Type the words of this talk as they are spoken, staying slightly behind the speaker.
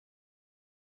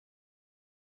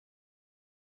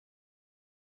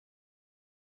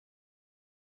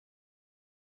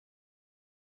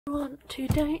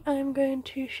Today I'm going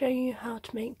to show you how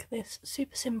to make this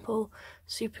super simple,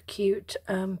 super cute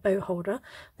bow holder.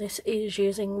 This is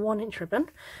using 1"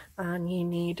 ribbon and you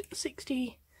need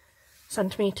 60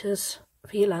 centimetres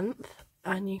for your length,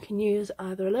 and you can use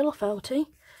either a little felty,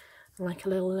 like a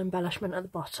little embellishment at the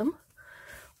bottom,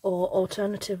 or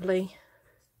alternatively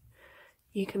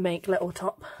you can make little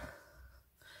top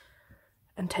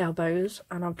and tail bows,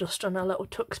 and I've just done a little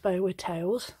tux bow with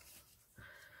tails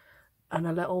and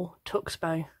a little tux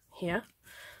bow here.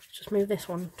 Just move this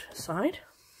one to the side,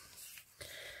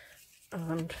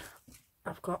 and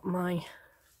I've got my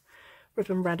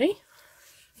ribbon ready,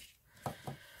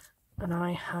 and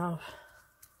I have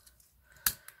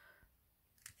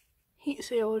heat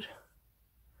sealed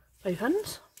both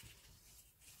ends.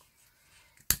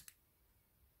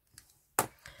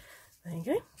 There you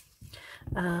go.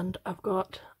 And I've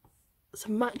got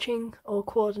some matching or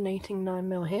coordinating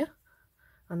 9mm here,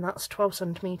 and that's 12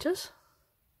 centimetres.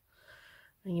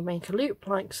 And you make a loop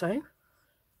like so,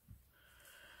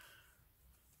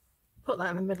 put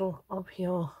that in the middle of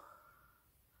your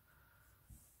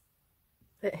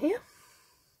bit here.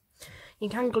 You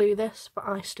can glue this, but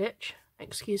I stitch.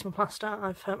 Excuse my plaster,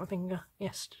 I've hurt my finger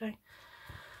yesterday.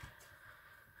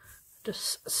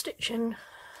 Just stitch in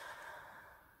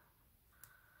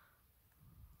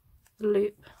the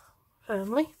loop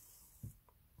firmly,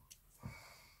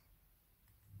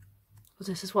 because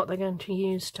this is what they're going to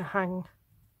use to hang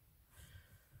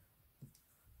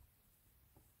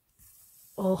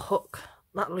or hook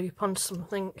that loop onto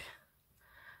something,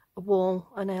 a wall,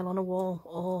 a nail on a wall,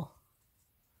 or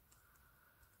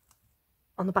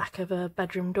on the back of a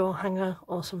bedroom door hanger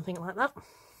or something like that.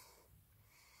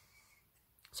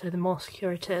 So the more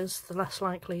secure it is, the less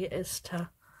likely it is to,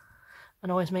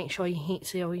 and always make sure you heat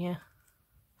seal your,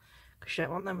 because you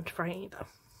don't want them to fray either.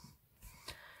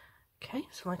 Okay,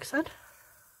 so like I said,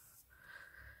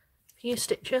 a few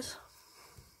stitches.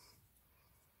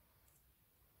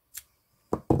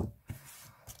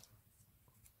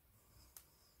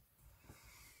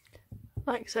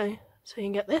 Like so, so you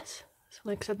can get this. So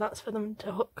like I said, that's for them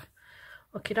to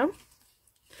hook it on.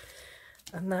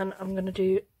 And then I'm going to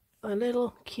do a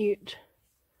little cute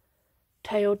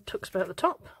tailed tux bow at the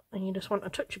top, and you just want a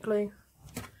touch of glue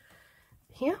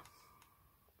here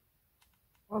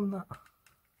on that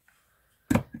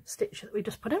stitch that we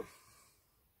just put in.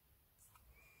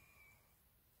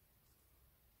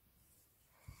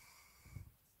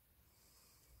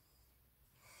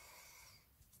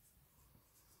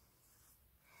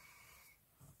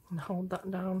 And hold that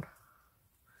down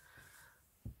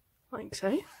like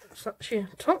so. So that's your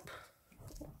top.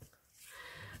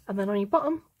 And then on your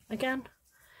bottom, again,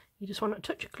 you just want a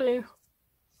touch of glue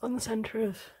on the centre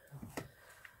of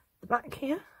the back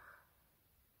here.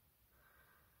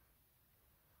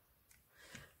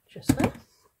 Just there.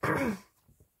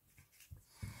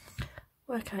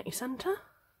 Work out your centre.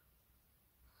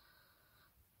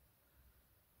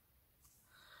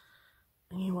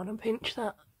 And you want to pinch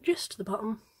that just to the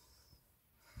bottom,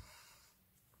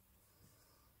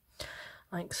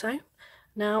 like so.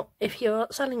 Now, if you're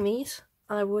selling these,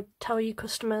 I would tell you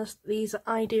customers these are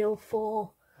ideal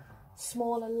for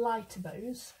smaller, lighter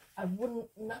bows. I wouldn't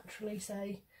naturally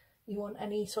say you want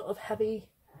any sort of heavy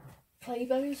clay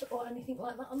bows or anything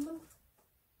like that on them.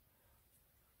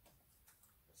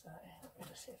 So let me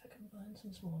just see if I can find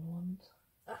some smaller ones.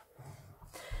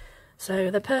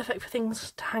 So they're perfect for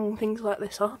things to hang things like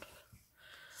this on,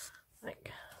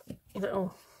 like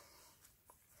little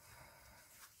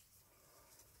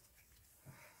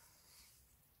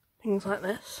things like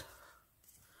this.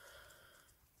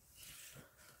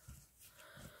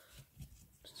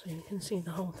 So you can see the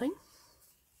whole thing.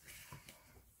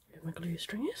 Where my glue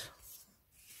string is.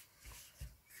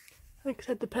 Like I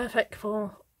said, they're perfect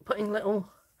for putting little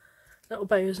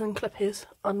bows and clippies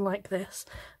on like this,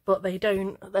 but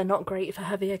they're not great for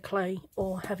heavier clay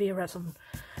or heavier resin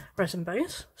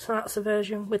bows. So that's a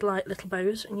version with like little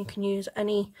bows, and you can use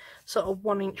any sort of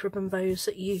 1" ribbon bows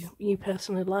that you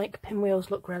personally like. Pinwheels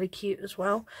look really cute as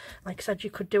well. Like I said, you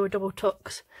could do a double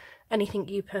tux, anything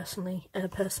you personally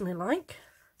like.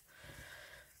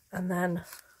 And then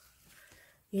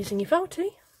using your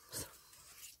felty,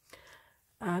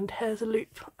 and here's a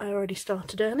loop I already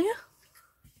started earlier.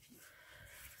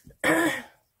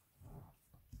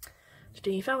 To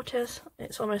do your felties,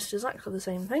 it's almost exactly the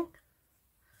same thing.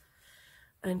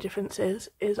 And the difference is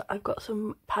I've got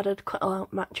some padded cut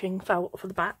out matching felt for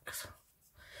the backs.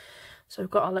 So I've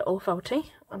got a little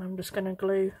felty, and I'm just going to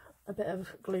glue a bit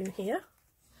of glue here.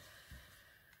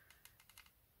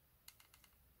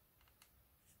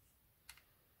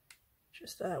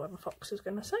 Just there where my fox is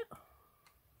going to sit.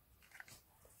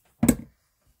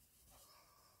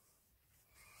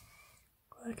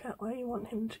 want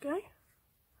him to go.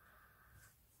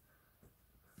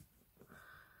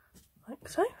 Like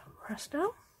so, press down.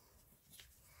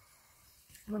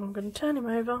 And then I'm going to turn him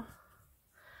over.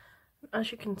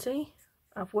 As you can see,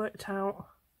 I've worked out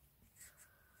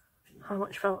how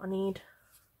much felt I need.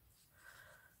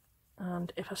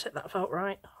 And if I set that felt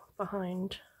right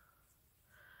behind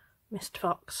Mr.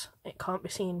 Fox, it can't be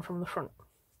seen from the front.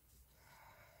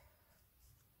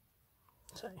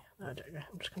 So, there we go.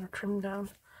 I'm just going to trim down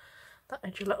that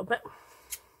edge a little bit.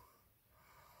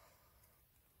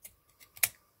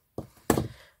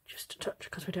 Just a touch,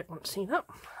 because we don't want to see that.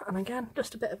 And again,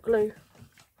 just a bit of glue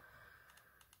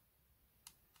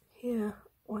here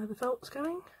where the felt's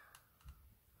going.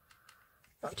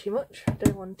 Not too much, I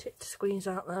don't want it to squeeze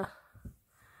out there.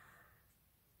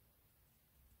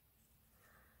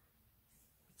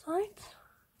 Sides.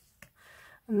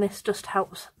 And this just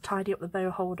helps tidy up the bow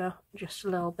holder just a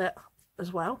little bit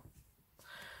as well.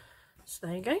 So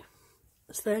there you go.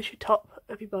 So there's your top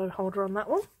of your bow holder on that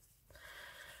one.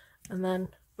 And then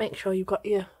make sure you've got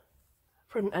your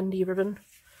front end of your ribbon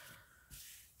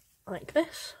like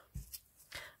this.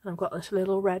 And I've got this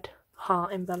little red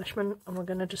heart embellishment, and we're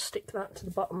going to just stick that to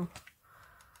the bottom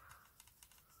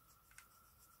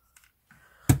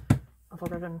of our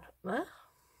ribbon there.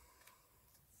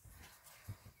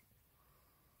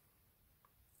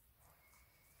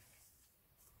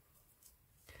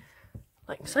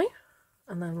 Like so.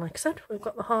 And then, like I said, we've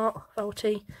got the heart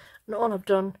felty, and all I've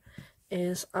done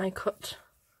is I cut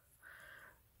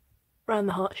around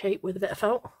the heart shape with a bit of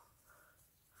felt,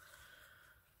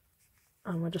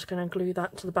 and we're just going to glue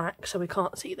that to the back so we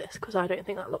can't see this, because I don't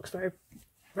think that looks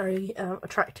very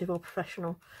attractive or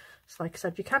professional. So like I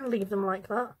said, you can leave them like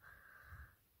that,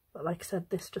 but like I said,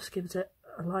 this just gives it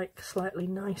a slightly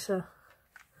nicer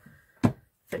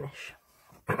finish.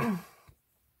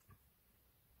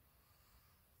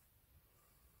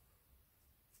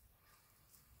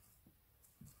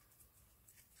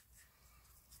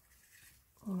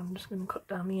 And I'm just going to cut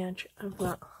down the edge of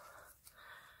that,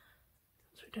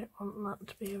 because we don't want that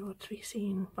to be able to be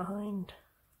seen behind.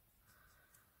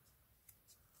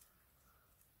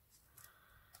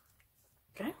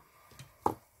 Okay.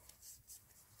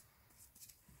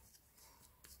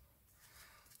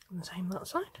 And the same that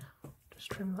side. Just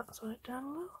trim that side down a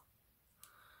little.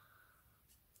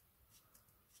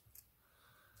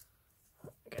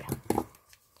 Okay.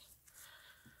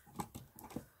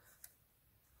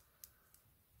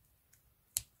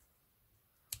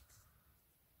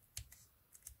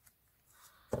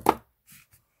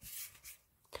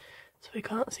 We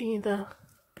can't see the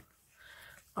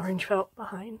orange felt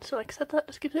behind, so like I said, that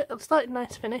just gives it a slightly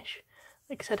nice finish.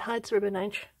 Like I said, hides the ribbon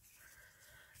edge,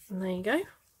 and there you go.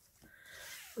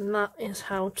 And that is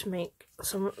how to make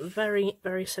some very,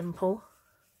 very simple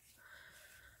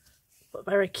but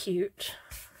very cute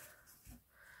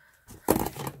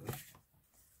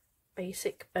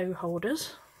basic bow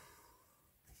holders.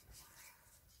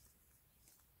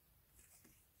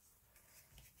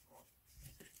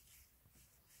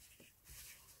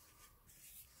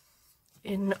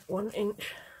 In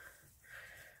 1-inch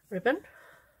ribbon.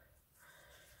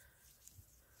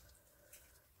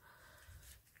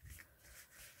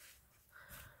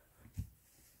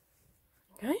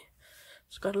 Okay,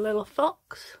 it's got a little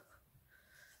fox,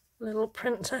 little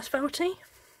princess felty,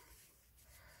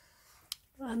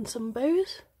 and some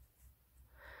bows.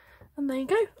 And there you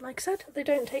go. Like I said, they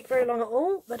don't take very long at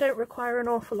all. They don't require an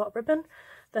awful lot of ribbon.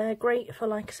 They're great for,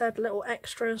 like I said, little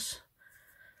extras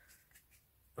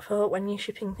for when you're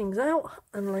shipping things out,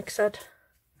 and like I said,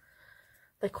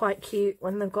 they're quite cute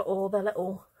when they've got all their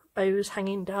little bows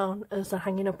hanging down as they're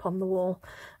hanging up on the wall.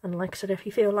 And like I said, if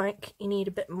you feel like you need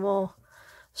a bit more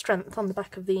strength on the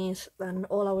back of these, then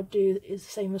all I would do is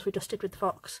the same as we just did with the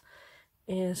fox,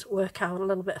 is work out a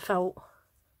little bit of felt,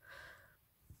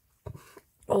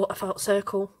 or a felt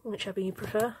circle, whichever you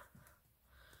prefer,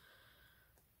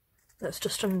 that's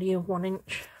just under your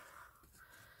 1-inch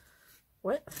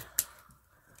width.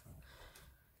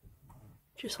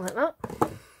 Just like that.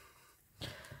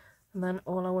 And then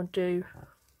all I would do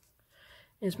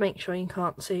is make sure you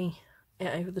can't see it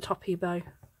over the top of your bow.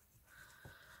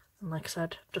 And like I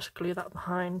said, just glue that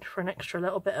behind for an extra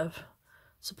little bit of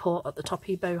support at the top of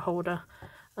your bow holder,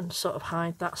 and sort of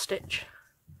hide that stitch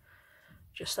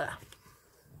just there.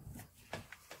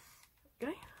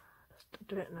 Okay, let's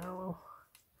do it now.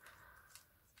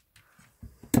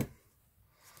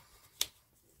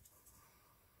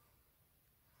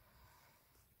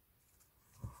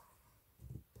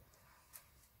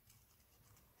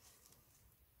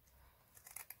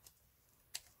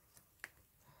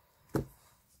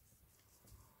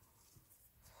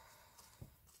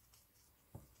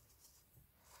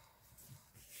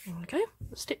 Okay,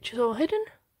 the stitch is all hidden.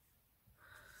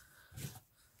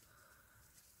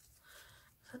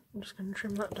 I'm just going to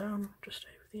trim that down just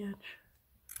over the edge.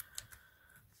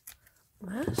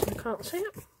 There, so you can't see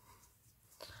it.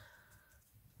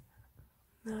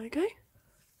 There we go. A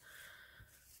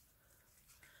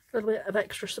little bit of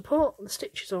extra support, the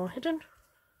stitch is all hidden.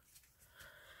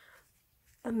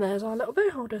 And there's our little bow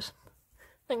holders.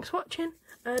 Thanks for watching.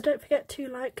 Don't forget to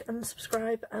like and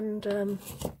subscribe, and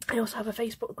I also have a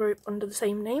Facebook group under the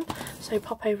same name, so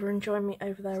pop over and join me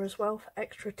over there as well for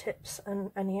extra tips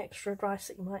and any extra advice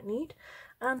that you might need.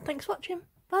 And thanks for watching.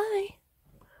 Bye!